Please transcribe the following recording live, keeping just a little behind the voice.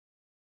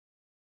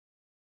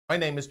My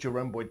name is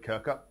Jerome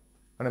Boyd-Kirkup,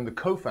 and I'm the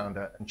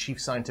co-founder and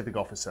chief scientific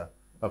officer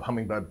of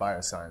Hummingbird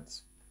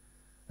Bioscience.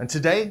 And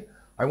today,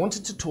 I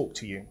wanted to talk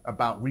to you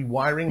about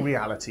rewiring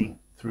reality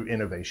through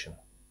innovation.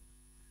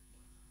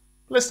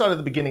 Let's start at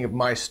the beginning of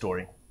my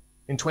story.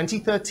 In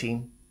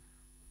 2013,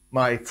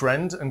 my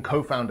friend and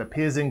co-founder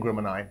Piers Ingram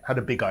and I had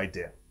a big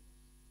idea.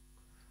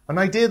 An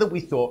idea that we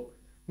thought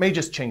may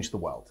just change the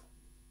world.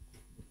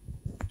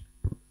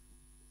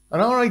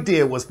 And our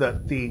idea was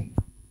that the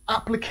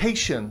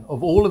application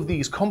of all of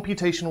these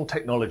computational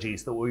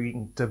technologies that were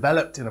being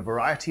developed in a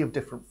variety of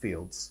different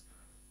fields,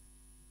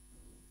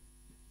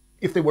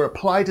 if they were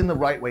applied in the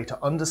right way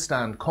to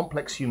understand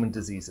complex human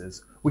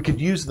diseases, we could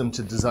use them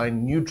to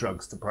design new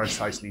drugs to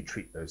precisely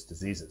treat those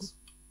diseases.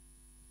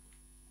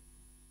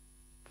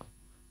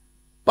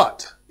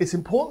 But it's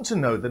important to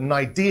know that an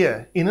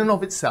idea in and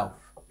of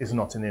itself is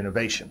not an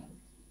innovation.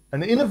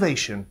 An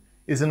innovation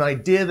is an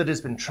idea that has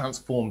been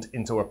transformed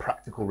into a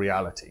practical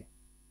reality.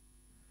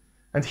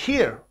 And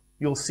here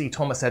you'll see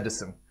Thomas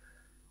Edison,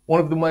 one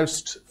of the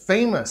most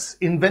famous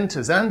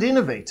inventors and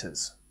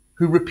innovators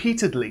who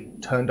repeatedly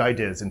turned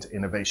ideas into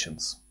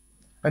innovations.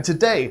 And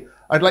today,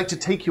 I'd like to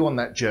take you on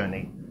that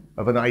journey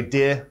of an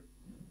idea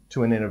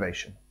to an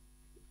innovation.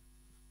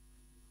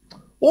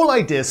 All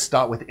ideas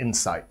start with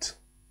insight.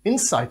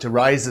 Insight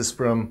arises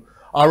from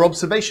our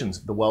observations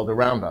of the world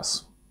around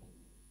us.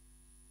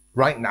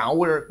 Right now,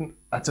 we're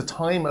at a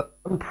time of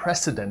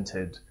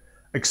unprecedented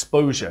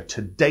exposure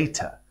to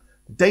data.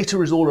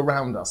 Data is all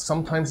around us.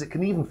 Sometimes it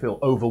can even feel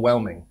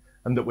overwhelming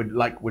and that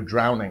we're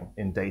drowning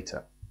in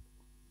data.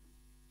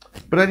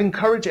 But I'd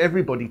encourage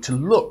everybody to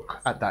look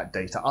at that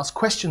data, ask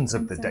questions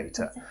of the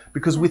data,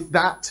 because with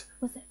that,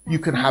 you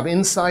can have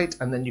insight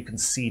and then you can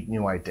seed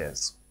new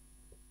ideas.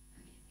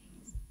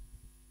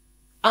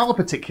 Our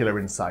particular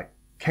insight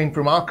came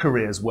from our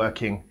careers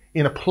working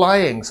in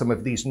applying some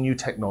of these new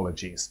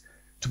technologies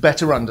to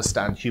better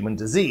understand human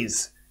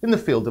disease in the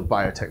field of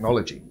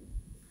biotechnology.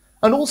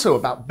 And also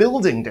about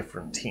building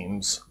different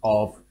teams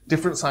of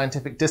different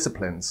scientific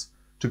disciplines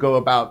to go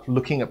about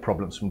looking at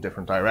problems from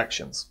different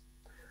directions.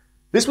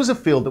 This was a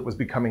field that was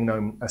becoming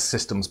known as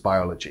systems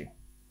biology.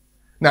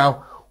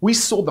 Now, we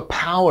saw the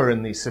power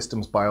in these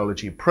systems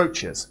biology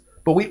approaches,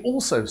 but we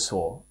also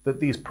saw that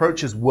these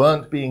approaches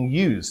weren't being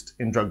used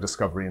in drug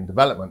discovery and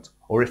development,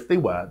 or if they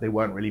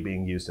weren't really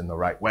being used in the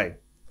right way.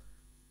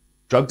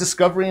 Drug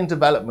discovery and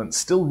development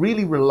still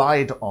really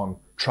relied on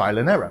trial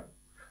and error,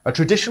 a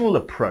traditional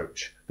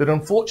approach that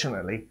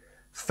unfortunately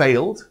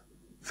failed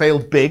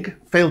big,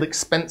 failed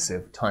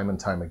expensive time and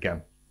time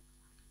again.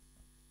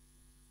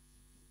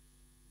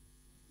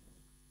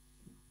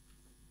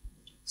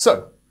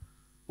 So,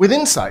 with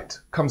insight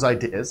comes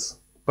ideas,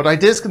 but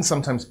ideas can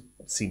sometimes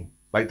seem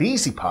like the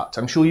easy part.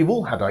 I'm sure you've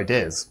all had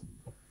ideas.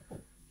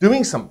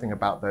 Doing something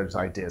about those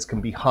ideas can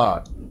be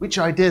hard. Which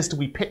ideas do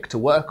we pick to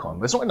work on?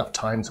 There's not enough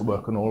time to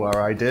work on all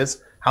our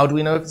ideas. How do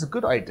we know if it's a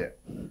good idea?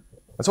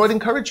 And so I'd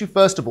encourage you,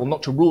 first of all,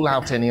 not to rule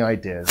out any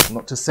ideas,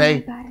 not to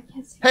say,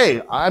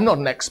 hey, I'm not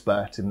an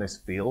expert in this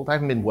field. I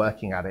haven't been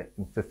working at it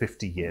for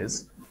 50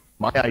 years.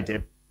 My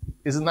idea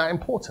isn't that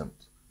important.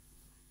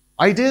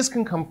 Ideas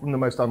can come from the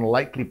most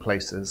unlikely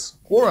places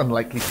or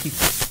unlikely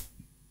people.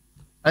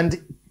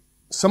 And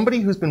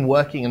somebody who's been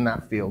working in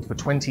that field for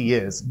 20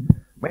 years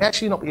may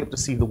actually not be able to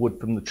see the wood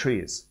from the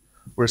trees.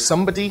 Whereas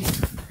somebody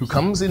who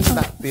comes into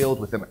that field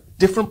with a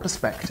different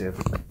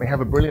perspective may have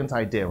a brilliant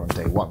idea on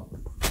day one.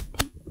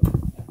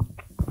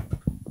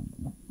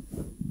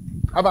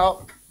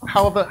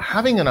 However,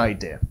 having an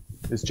idea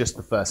is just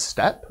the first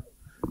step.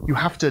 You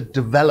have to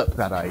develop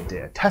that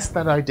idea, test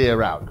that idea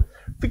out,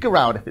 figure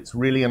out if it's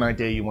really an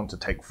idea you want to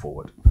take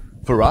forward.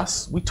 For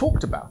us, we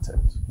talked about it.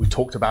 We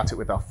talked about it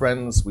with our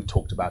friends, we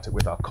talked about it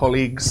with our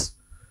colleagues,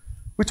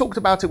 we talked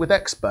about it with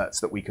experts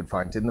that we could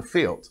find in the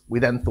field. We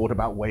then thought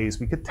about ways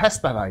we could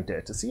test that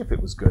idea to see if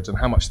it was good and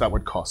how much that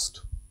would cost.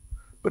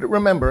 But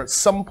remember, at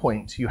some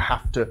point, you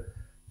have to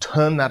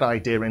turn that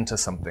idea into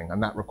something,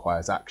 and that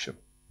requires action.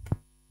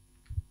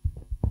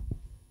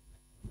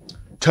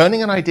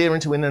 Turning an idea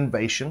into an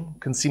innovation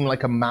can seem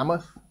like a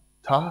mammoth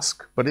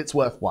task, but it's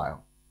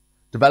worthwhile.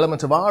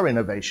 Development of our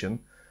innovation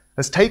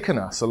has taken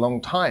us a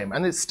long time,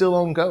 and it's still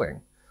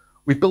ongoing.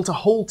 We've built a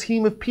whole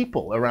team of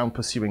people around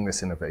pursuing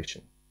this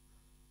innovation.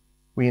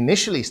 We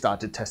initially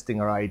started testing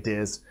our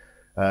ideas,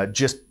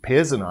 just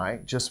Piers and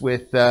I, just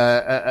with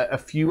a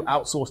few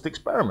outsourced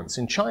experiments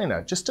in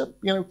China, just to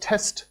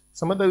test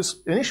some of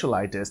those initial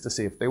ideas to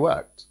see if they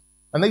worked.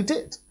 And they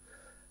did.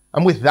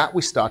 And with that,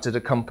 we started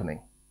a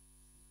company.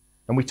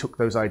 And we took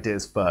those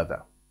ideas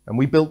further. And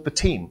we built the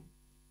team.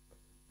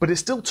 But it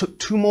still took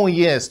 2 more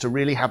years to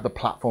really have the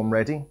platform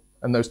ready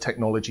and those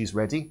technologies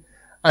ready.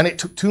 And it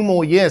took 2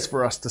 more years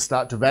for us to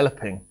start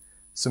developing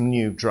some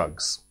new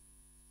drugs.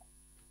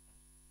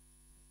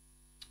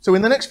 So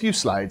in the next few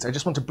slides, I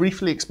just want to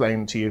briefly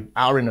explain to you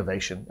our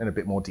innovation in a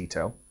bit more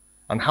detail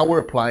and how we're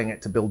applying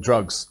it to build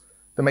drugs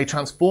that may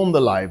transform the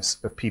lives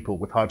of people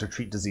with hard to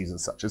treat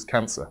diseases such as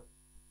cancer.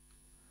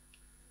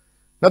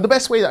 Now, the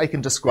best way that I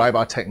can describe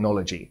our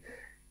technology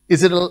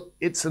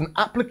it's an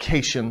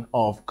application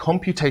of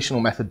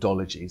computational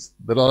methodologies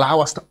that allow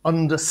us to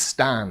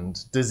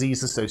understand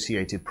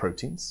disease-associated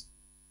proteins,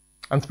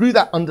 and through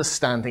that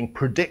understanding,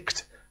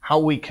 predict how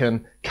we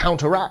can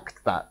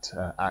counteract that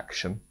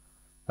action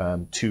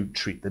to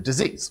treat the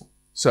disease.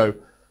 So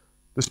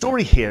the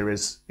story here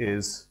is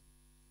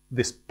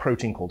this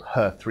protein called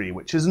HER3,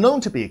 which is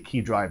known to be a key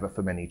driver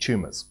for many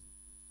tumors.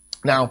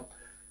 Now,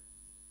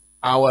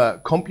 our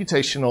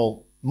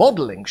computational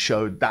modeling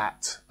showed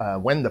that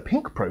when the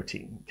pink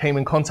protein came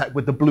in contact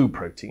with the blue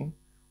protein,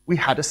 we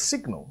had a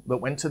signal that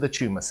went to the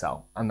tumor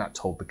cell, and that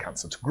told the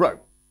cancer to grow.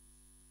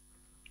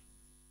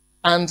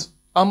 And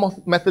our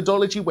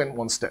methodology went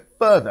one step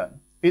further.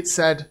 It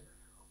said,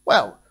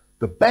 well,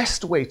 the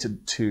best way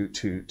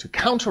to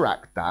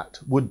counteract that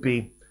would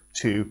be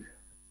to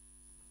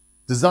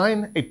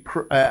design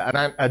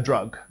a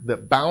drug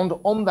that bound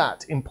on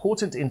that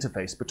important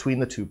interface between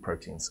the two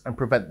proteins and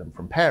prevent them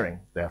from pairing.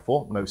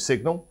 Therefore, no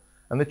signal,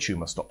 and the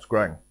tumor stops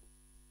growing.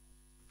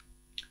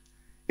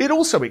 It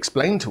also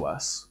explained to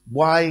us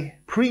why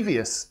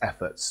previous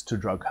efforts to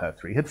drug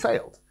HER3 had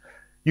failed.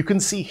 You can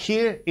see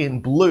here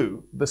in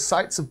blue the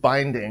sites of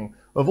binding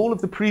of all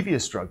of the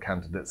previous drug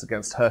candidates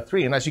against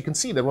HER3, and as you can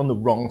see, they're on the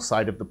wrong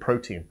side of the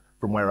protein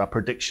from where our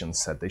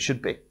predictions said they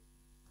should be.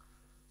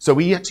 So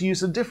we had to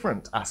use a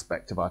different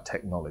aspect of our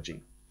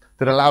technology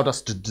that allowed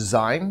us to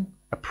design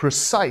a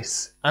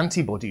precise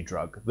antibody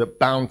drug that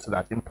bound to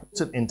that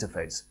important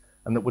interface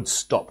and that would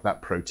stop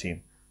that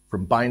protein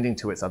from binding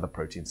to its other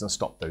proteins and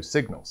stop those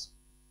signals.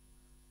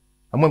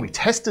 And when we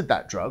tested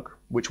that drug,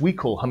 which we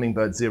call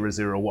Hummingbird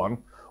 001,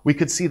 we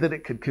could see that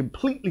it could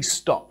completely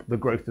stop the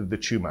growth of the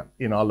tumor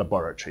in our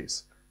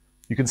laboratories.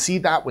 You can see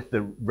that with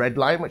the red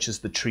line, which is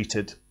the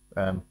treated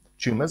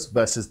tumors,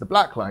 versus the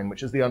black line,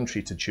 which is the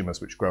untreated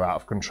tumors which grow out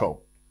of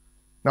control.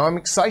 Now, I'm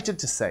excited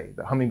to say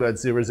that Hummingbird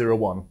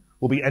 001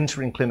 will be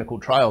entering clinical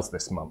trials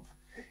this month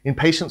in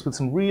patients with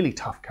some really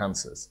tough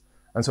cancers.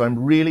 And so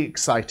I'm really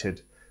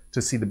excited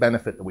to see the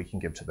benefit that we can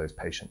give to those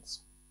patients.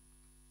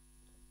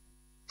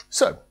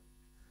 So,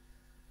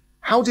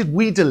 how did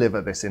we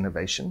deliver this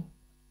innovation?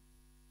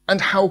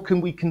 And how can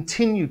we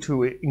continue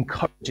to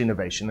encourage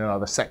innovation in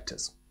other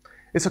sectors?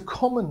 It's a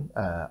common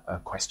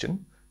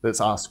question that's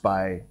asked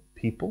by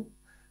people,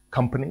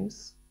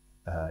 companies,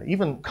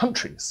 even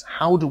countries.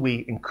 How do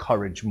we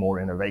encourage more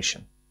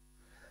innovation?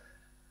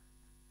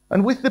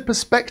 And with the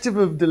perspective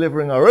of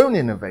delivering our own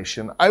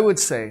innovation, I would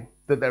say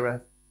that there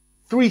are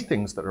three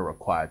things that are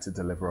required to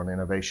deliver on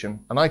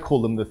innovation, and I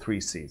call them the 3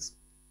 C's: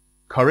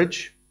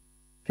 courage,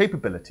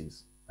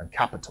 capabilities, and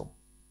capital.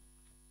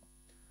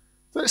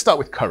 So let's start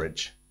with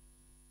courage.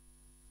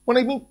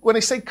 When I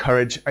say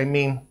courage, I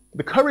mean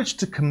the courage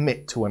to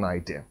commit to an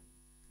idea.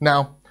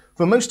 Now,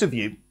 for most of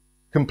you,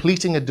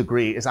 completing a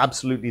degree is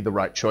absolutely the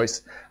right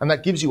choice, and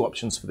that gives you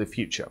options for the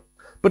future.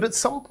 But at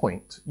some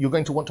point, you're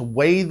going to want to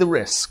weigh the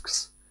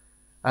risks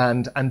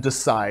and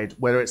decide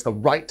whether it's the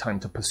right time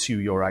to pursue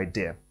your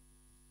idea.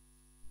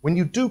 When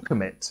you do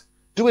commit,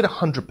 do it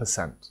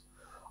 100%.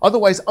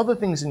 Otherwise, other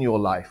things in your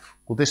life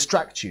will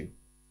distract you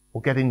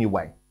or get in your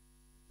way.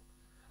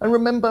 And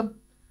remember,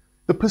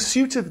 the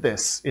pursuit of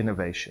this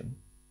innovation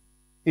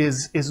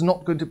is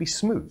not going to be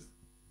smooth.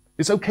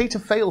 It's okay to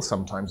fail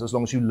sometimes as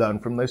long as you learn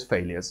from those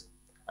failures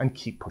and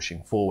keep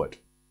pushing forward.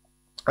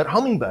 At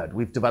Hummingbird,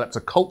 we've developed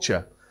a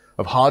culture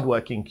of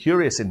hardworking,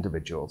 curious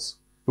individuals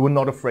who are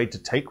not afraid to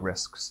take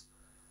risks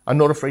and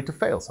not afraid to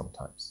fail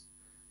sometimes.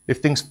 If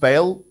things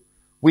fail,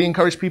 we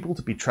encourage people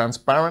to be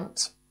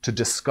transparent, to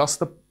discuss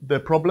the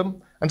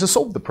problem, and to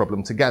solve the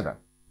problem together,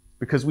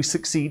 because we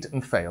succeed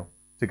and fail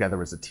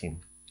together as a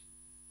team.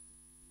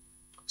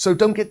 So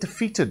don't get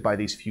defeated by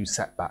these few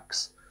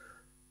setbacks.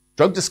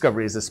 Drug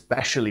discovery is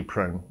especially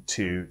prone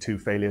to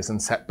failures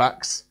and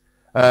setbacks,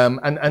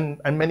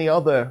 and many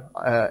other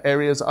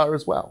areas are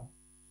as well.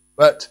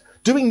 But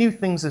doing new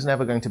things is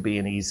never going to be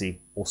an easy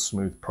or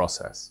smooth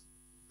process.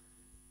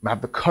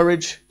 Have the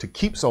courage to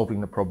keep solving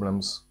the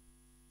problems,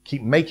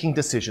 keep making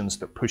decisions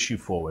that push you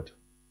forward.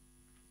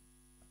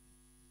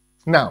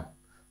 Now,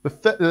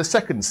 the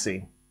second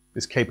C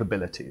is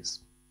capabilities.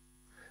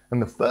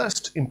 And the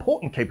first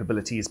important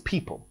capability is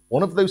people.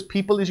 One of those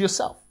people is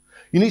yourself.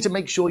 You need to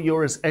make sure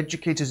you're as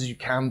educated as you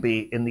can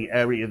be in the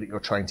area that you're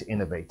trying to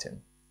innovate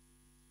in.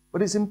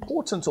 But it's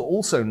important to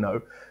also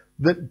know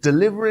that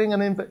delivering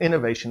an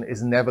innovation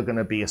is never going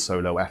to be a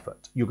solo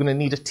effort. You're going to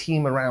need a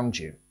team around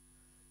you.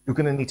 You're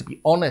going to need to be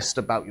honest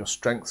about your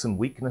strengths and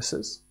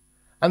weaknesses,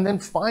 and then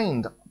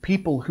find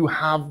people who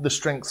have the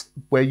strengths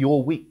where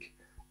you're weak.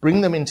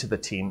 Bring them into the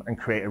team and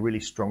create a really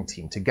strong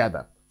team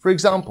together. For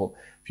example,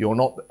 if you're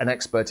not an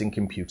expert in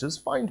computers,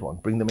 find one,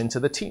 bring them into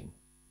the team.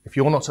 If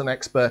you're not an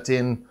expert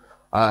in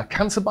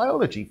cancer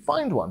biology,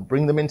 find one,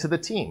 bring them into the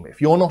team.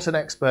 If you're not an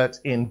expert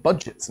in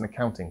budgets and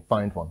accounting,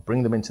 find one,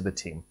 bring them into the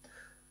team.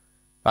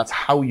 That's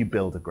how you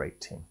build a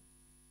great team.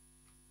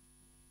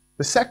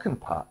 The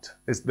second part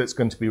that's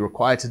going to be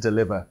required to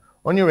deliver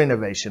on your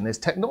innovation is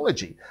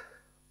technology.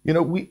 You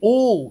know, we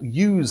all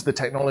use the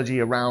technology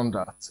around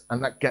us,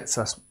 and that gets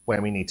us where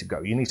we need to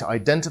go. You need to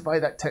identify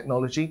that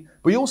technology,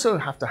 but you also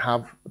have to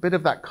have a bit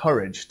of that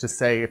courage to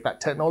say, if that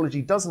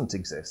technology doesn't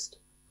exist,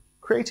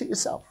 create it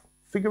yourself,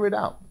 figure it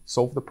out,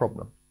 solve the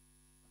problem.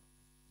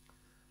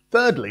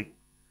 Thirdly,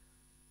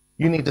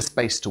 you need a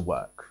space to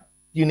work.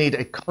 You need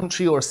a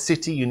country or a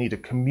city, you need a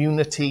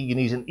community, you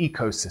need an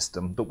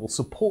ecosystem that will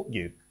support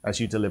you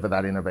as you deliver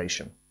that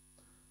innovation.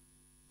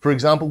 For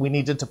example, we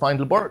needed to find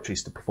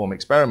laboratories to perform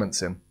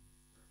experiments in.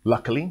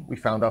 Luckily, we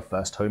found our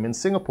first home in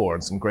Singapore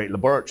and some great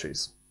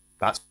laboratories.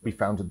 That's why we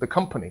founded the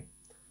company.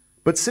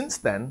 But since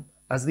then,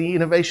 as the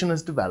innovation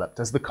has developed,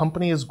 as the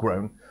company has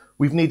grown,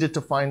 we've needed to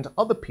find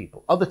other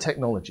people, other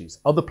technologies,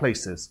 other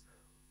places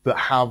that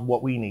have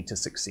what we need to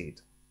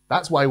succeed.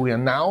 That's why we are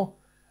now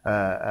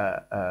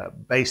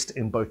based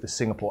in both the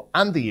Singapore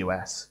and the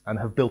US and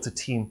have built a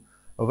team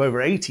of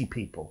over 80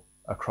 people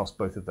across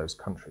both of those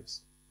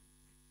countries.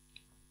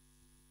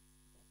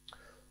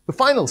 The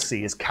final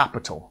C is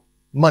capital,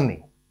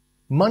 money.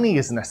 Money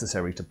is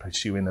necessary to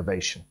pursue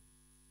innovation.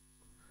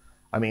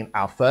 I mean,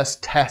 our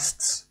first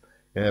tests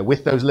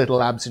with those little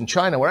labs in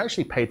China were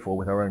actually paid for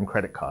with our own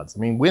credit cards. I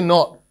mean, we're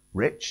not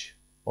rich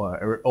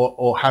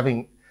or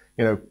having,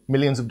 you know,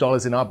 millions of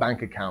dollars in our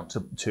bank account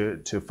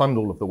to fund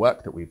all of the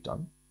work that we've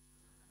done.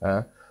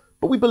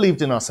 But we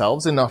believed in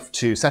ourselves enough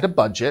to set a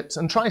budget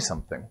and try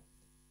something.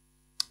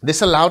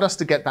 This allowed us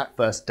to get that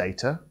first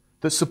data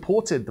that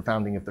supported the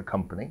founding of the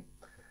company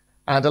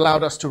and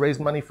allowed us to raise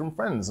money from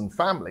friends and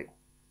family.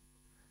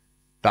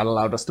 That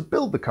allowed us to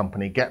build the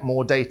company, get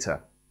more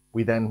data.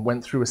 We then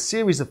went through a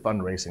series of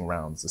fundraising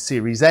rounds, a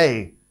Series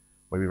A,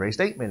 where we raised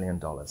 $8 million in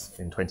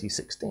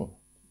 2016.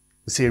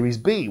 The Series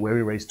B, where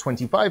we raised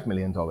 $25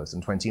 million in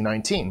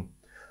 2019.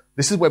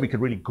 This is where we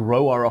could really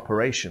grow our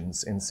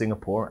operations in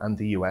Singapore and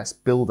the US,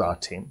 build our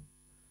team.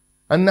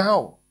 And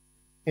now,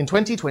 in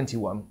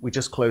 2021, we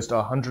just closed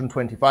our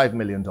 $125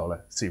 million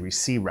Series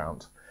C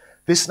round.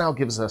 This now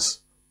gives us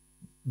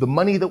the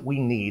money that we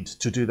need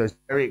to do those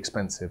very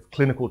expensive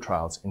clinical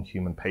trials in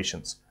human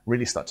patients,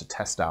 really start to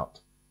test out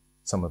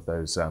some of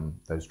those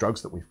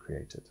drugs that we've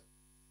created.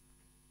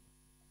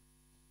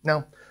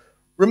 Now,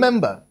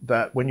 remember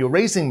that when you're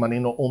raising money,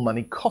 not all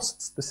money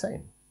costs the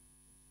same.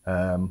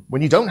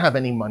 When you don't have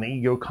any money,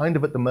 you're kind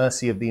of at the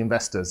mercy of the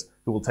investors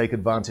who will take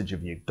advantage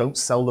of you. Don't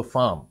sell the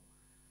farm.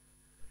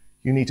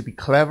 You need to be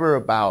clever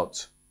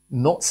about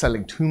not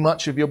selling too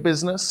much of your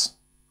business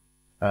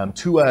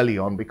too early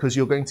on, because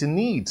you're going to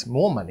need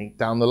more money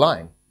down the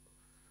line.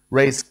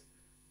 Raise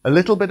a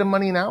little bit of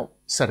money now,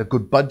 set a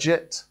good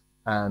budget,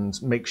 and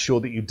make sure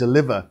that you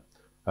deliver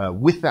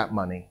with that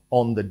money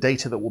on the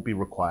data that will be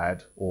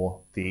required or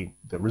the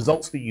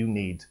results that you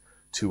need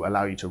to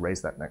allow you to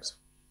raise that next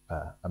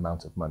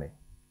amount of money.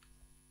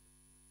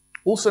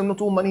 Also,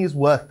 not all money is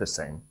worth the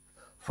same.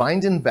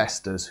 Find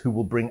investors who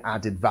will bring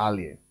added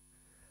value.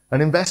 An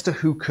investor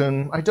who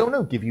can, I don't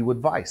know, give you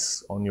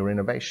advice on your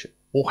innovation,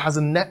 or has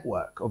a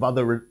network of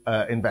other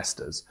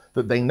investors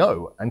that they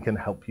know and can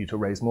help you to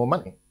raise more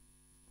money.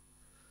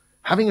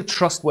 Having a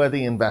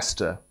trustworthy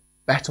investor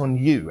bet on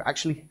you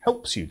actually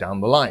helps you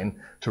down the line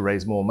to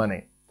raise more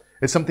money.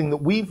 It's something that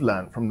we've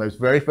learned from those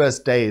very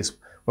first days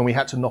when we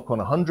had to knock on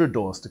 100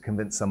 doors to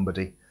convince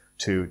somebody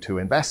to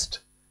invest.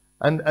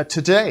 And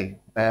today,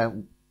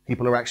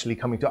 people are actually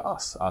coming to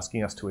us,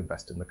 asking us to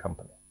invest in the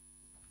company.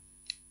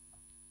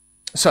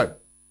 So,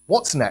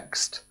 what's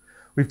next?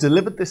 We've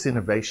delivered this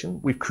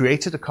innovation, we've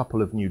created a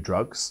couple of new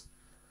drugs,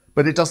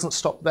 but it doesn't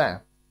stop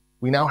there.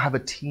 We now have a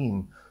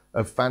team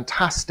of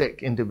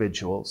fantastic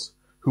individuals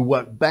who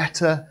work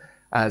better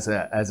as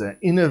an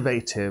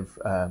innovative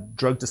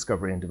drug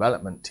discovery and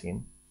development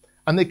team,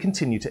 and they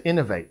continue to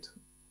innovate.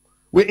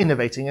 We're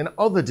innovating in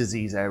other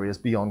disease areas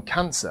beyond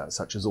cancer,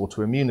 such as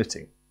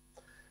autoimmunity.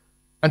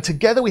 And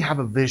together we have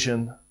a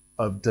vision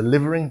of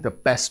delivering the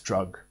best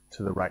drug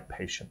to the right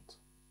patient.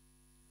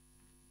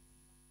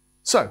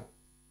 So,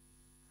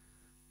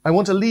 I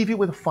want to leave you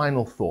with a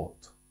final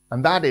thought,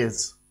 and that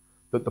is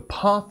that the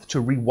path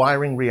to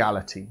rewiring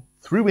reality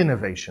through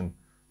innovation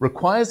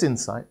requires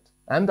insight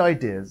and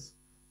ideas,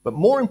 but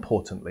more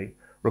importantly,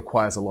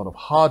 requires a lot of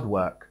hard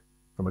work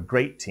from a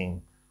great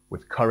team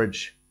with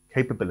courage,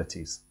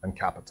 capabilities, and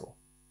capital.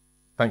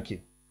 Thank you.